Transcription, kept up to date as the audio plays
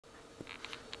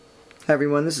Hi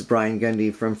everyone, this is Brian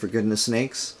Gundy from For Goodness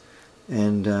Snakes,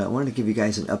 and I wanted to give you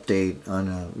guys an update on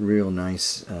a real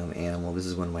nice animal. This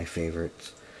is one of my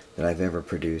favorites that I've ever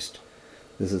produced.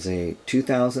 This is a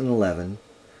 2011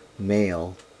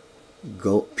 male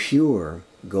pure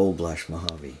gold blush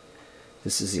Mojave.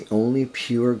 This is the only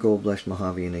pure gold blush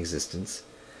Mojave in existence.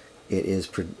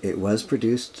 It was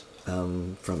produced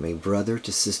from a brother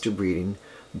to sister breeding.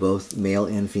 Both male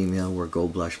and female were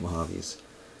gold blush Mojaves.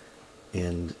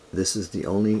 And this is the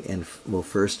only, and well,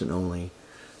 first and only,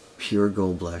 pure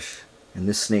gold blush. And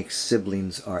this snake's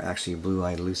siblings are actually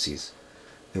blue-eyed Lucies.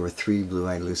 There were 3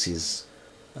 blue-eyed Lucies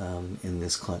in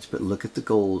this clutch. But look at the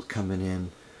gold coming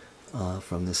in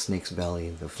from this snake's belly.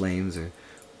 The flames are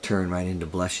turned right into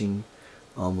blushing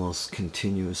almost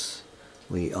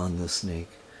continuously on this snake.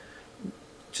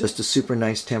 Just a super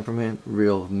nice temperament,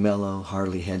 real mellow,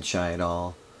 hardly head shy at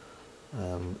all.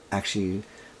 Actually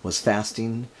was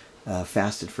fasted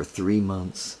for 3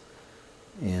 months,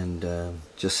 and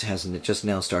just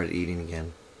now started eating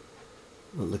again.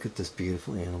 But look at this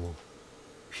beautiful animal.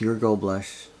 Pure gold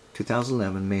blush,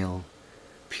 2011 male,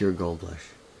 pure gold blush.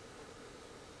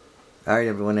 Alright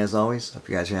everyone, as always, hope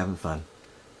you guys are having fun.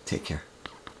 Take care.